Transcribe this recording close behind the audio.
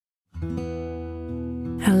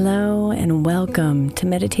Hello and welcome to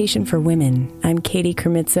Meditation for Women. I'm Katie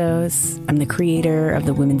Kremitzos. I'm the creator of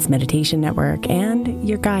the Women's Meditation Network and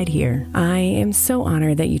your guide here. I am so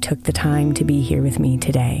honored that you took the time to be here with me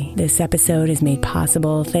today. This episode is made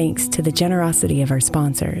possible thanks to the generosity of our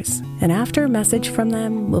sponsors. And after a message from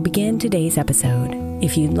them, we'll begin today's episode.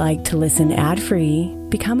 If you'd like to listen ad-free,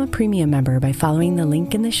 become a premium member by following the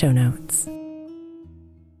link in the show notes.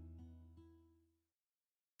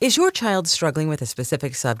 Is your child struggling with a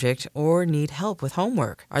specific subject or need help with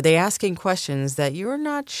homework? Are they asking questions that you're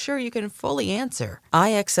not sure you can fully answer?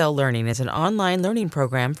 IXL Learning is an online learning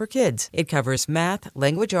program for kids. It covers math,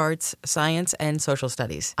 language arts, science, and social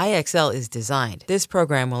studies. IXL is designed. This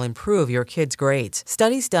program will improve your kids' grades.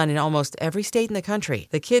 Studies done in almost every state in the country.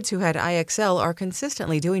 The kids who had IXL are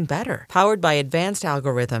consistently doing better. Powered by advanced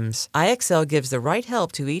algorithms, IXL gives the right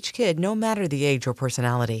help to each kid no matter the age or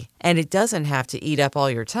personality. And it doesn't have to eat up all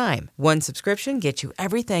your time. One subscription gets you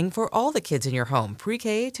everything for all the kids in your home,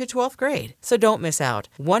 pre-K to 12th grade. So don't miss out.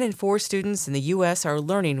 1 in 4 students in the U.S. are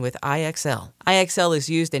learning with IXL. IXL is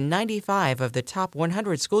used in 95 of the top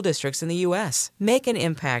 100 school districts in the U.S. Make an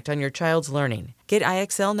impact on your child's learning. Get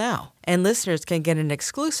IXL now. And listeners can get an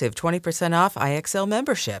exclusive 20% off IXL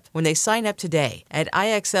membership when they sign up today at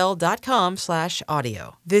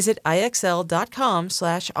IXL.com/audio. Visit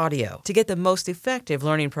IXL.com/audio to get the most effective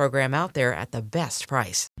learning program out there at the best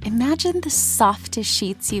price. Imagine the softest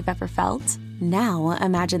sheets you've ever felt. Now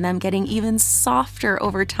imagine them getting even softer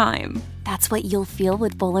over time. That's what you'll feel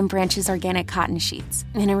with Boll & Branch's organic cotton sheets.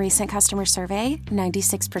 In a recent customer survey,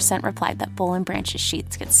 96% replied that Boll & Branch's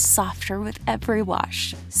sheets get softer with every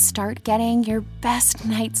wash. Start getting your best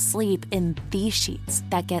night's sleep in these sheets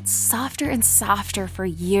that get softer and softer for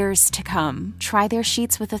years to come. Try their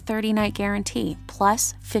sheets with a 30-night guarantee,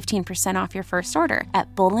 plus 15% off your first order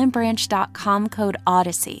at bollandbranch.com code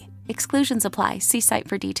Odyssey. Exclusions apply. See site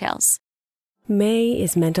for details. May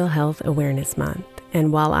is Mental Health Awareness Month.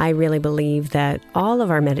 And while I really believe that all of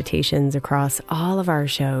our meditations across all of our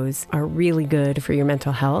shows are really good for your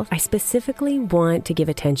mental health, I specifically want to give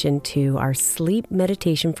attention to our Sleep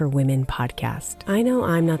Meditation for Women podcast. I know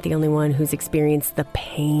I'm not the only one who's experienced the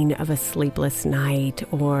pain of a sleepless night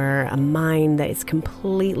or a mind that is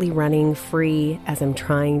completely running free as I'm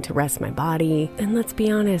trying to rest my body. And let's be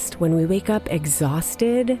honest, when we wake up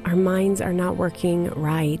exhausted, our minds are not working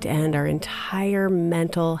right and our entire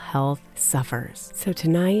mental health suffers. So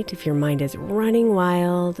tonight, if your mind is running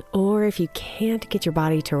wild or if you can't get your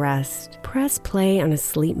body to rest, press play on a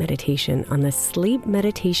sleep meditation on the Sleep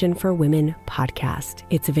Meditation for Women podcast.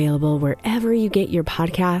 It's available wherever you get your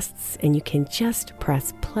podcasts, and you can just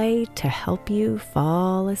press play to help you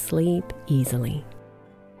fall asleep easily.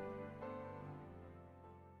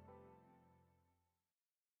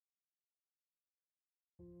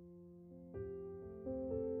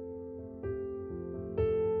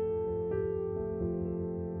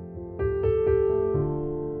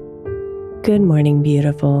 Good morning,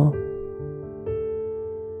 beautiful.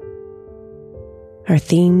 Our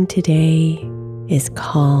theme today is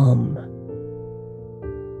calm.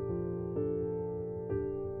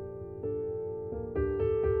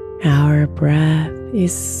 Our breath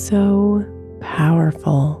is so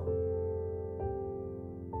powerful,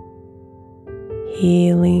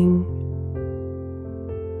 healing,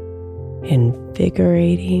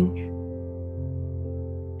 invigorating,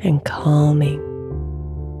 and calming.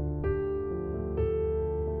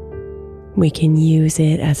 We can use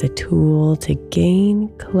it as a tool to gain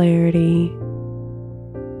clarity,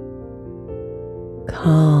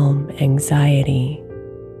 calm anxiety,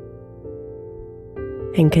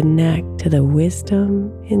 and connect to the wisdom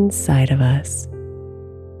inside of us.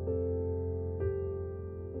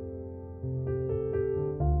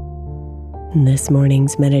 This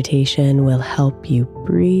morning's meditation will help you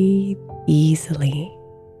breathe easily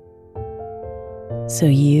so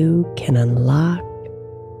you can unlock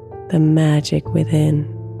the magic within.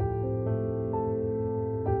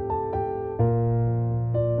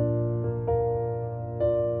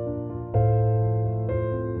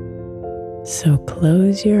 So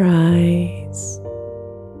close your eyes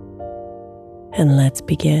and let's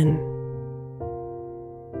begin.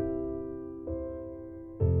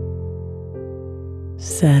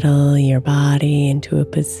 Settle your body into a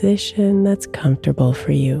position that's comfortable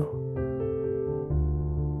for you.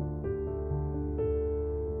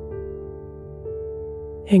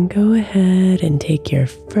 And go ahead and take your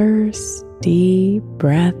first deep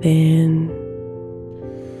breath in,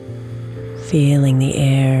 feeling the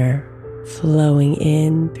air flowing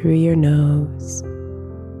in through your nose,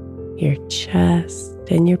 your chest,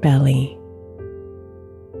 and your belly.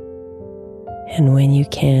 And when you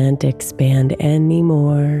can't expand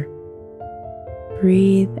anymore,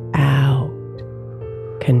 breathe out,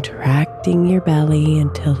 contracting your belly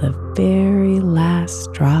until the very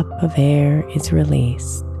last drop of air is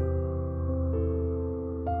released.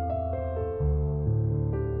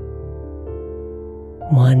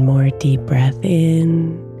 One more deep breath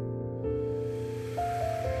in,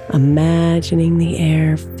 imagining the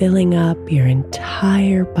air filling up your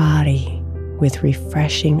entire body with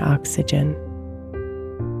refreshing oxygen.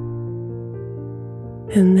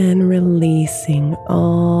 And then releasing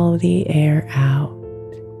all the air out.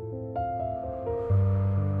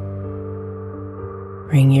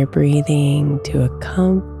 Bring your breathing to a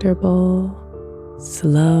comfortable,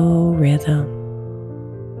 slow rhythm.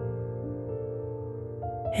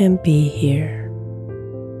 And be here,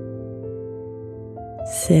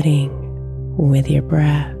 sitting with your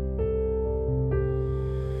breath.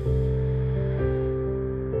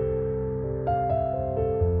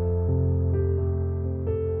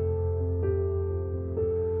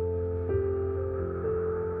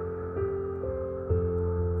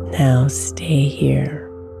 Now stay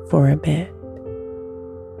here for a bit.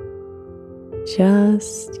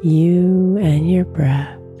 Just you and your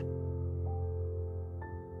breath.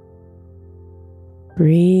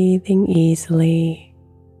 Breathing easily,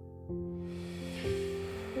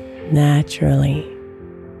 naturally,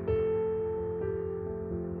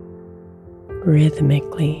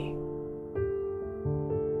 rhythmically.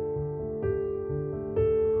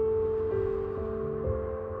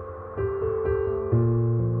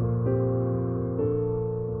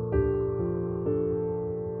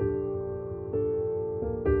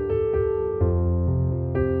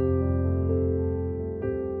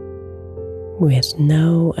 With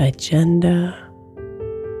no agenda,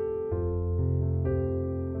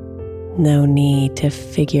 no need to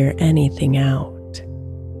figure anything out.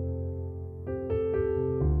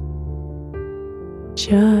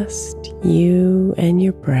 Just you and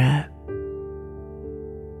your breath,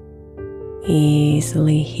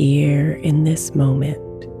 easily here in this moment.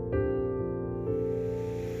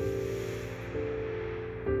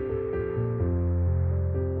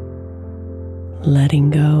 Letting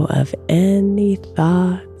go of any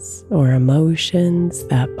thoughts or emotions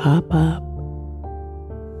that pop up,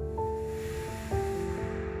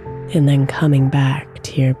 and then coming back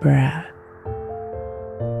to your breath.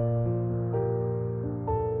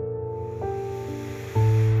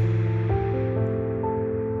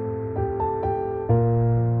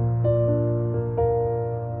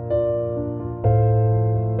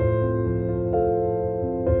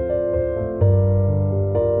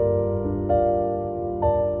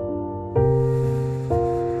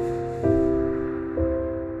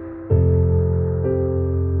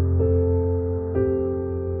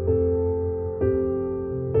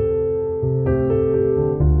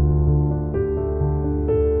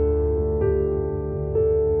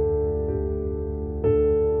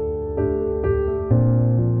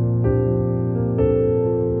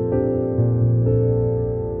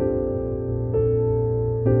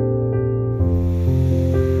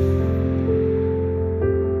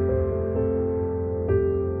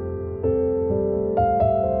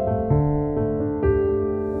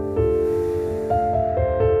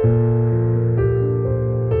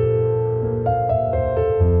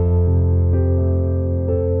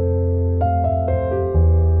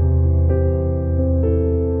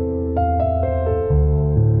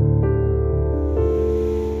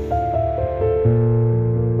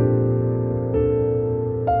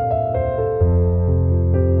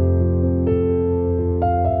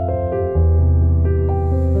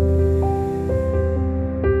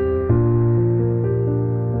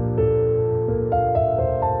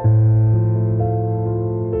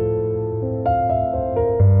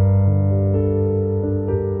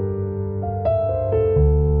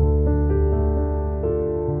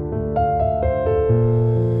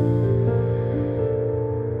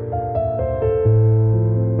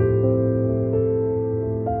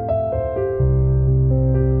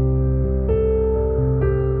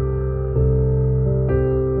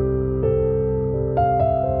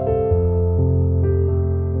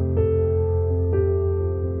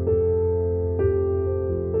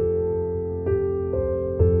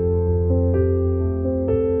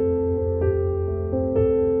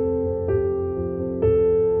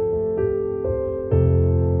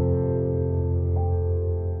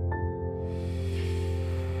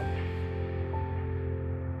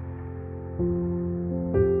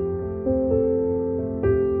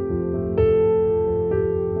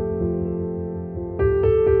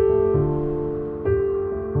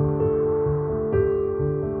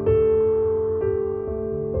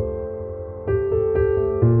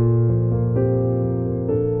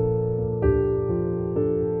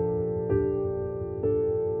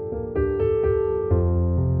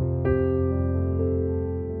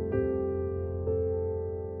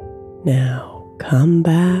 come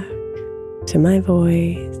back to my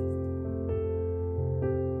voice,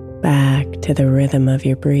 back to the rhythm of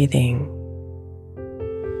your breathing.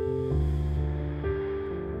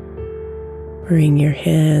 Bring your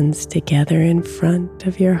hands together in front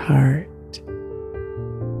of your heart,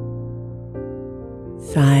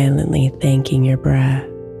 silently thanking your breath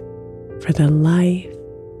for the life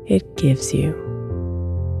it gives you.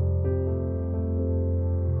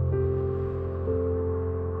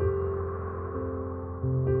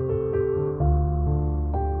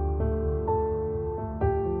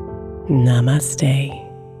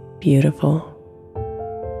 Namaste, beautiful.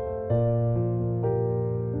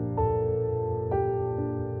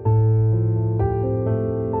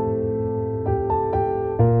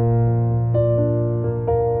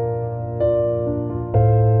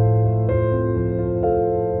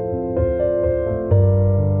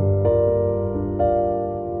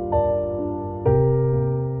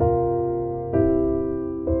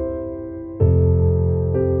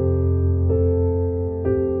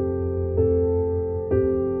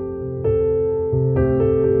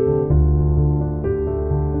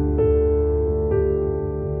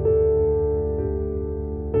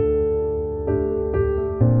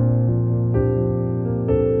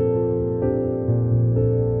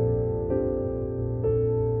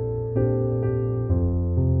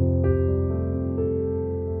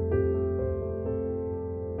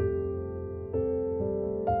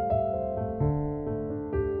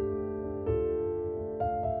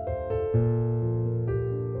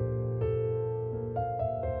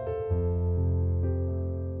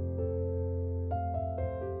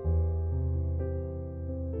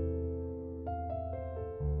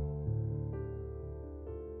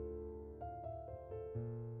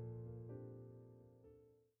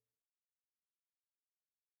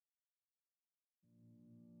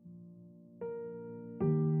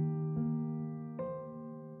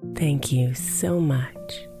 Thank you so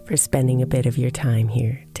much for spending a bit of your time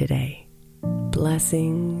here today.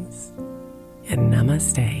 Blessings and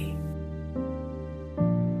namaste.